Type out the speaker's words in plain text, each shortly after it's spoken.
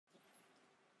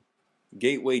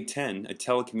Gateway10, a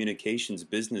telecommunications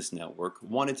business network,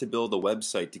 wanted to build a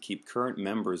website to keep current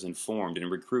members informed and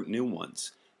recruit new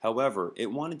ones. However, it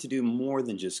wanted to do more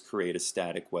than just create a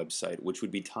static website, which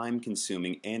would be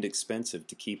time-consuming and expensive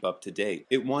to keep up to date.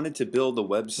 It wanted to build a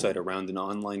website around an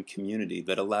online community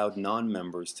that allowed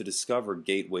non-members to discover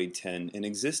Gateway10 and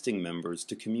existing members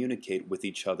to communicate with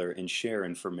each other and share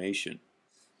information.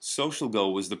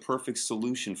 SocialGO was the perfect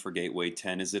solution for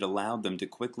Gateway10 as it allowed them to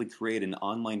quickly create an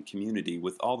online community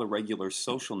with all the regular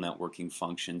social networking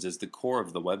functions as the core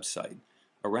of the website.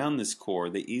 Around this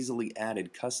core, they easily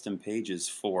added custom pages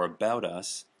for About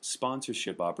Us,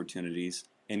 sponsorship opportunities,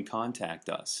 and Contact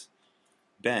Us.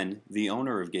 Ben, the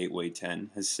owner of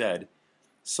Gateway10, has said,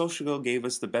 SocialGO gave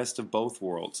us the best of both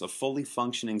worlds, a fully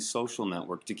functioning social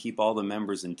network to keep all the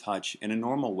members in touch, and a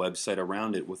normal website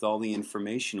around it with all the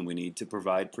information we need to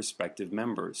provide prospective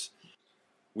members.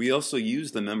 We also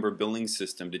use the member billing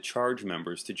system to charge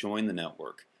members to join the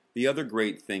network. The other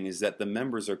great thing is that the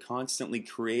members are constantly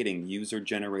creating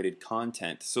user-generated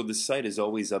content, so the site is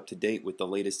always up to date with the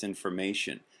latest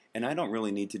information, and I don't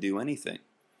really need to do anything.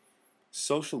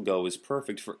 SocialGO is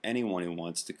perfect for anyone who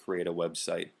wants to create a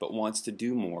website, but wants to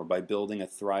do more by building a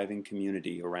thriving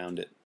community around it.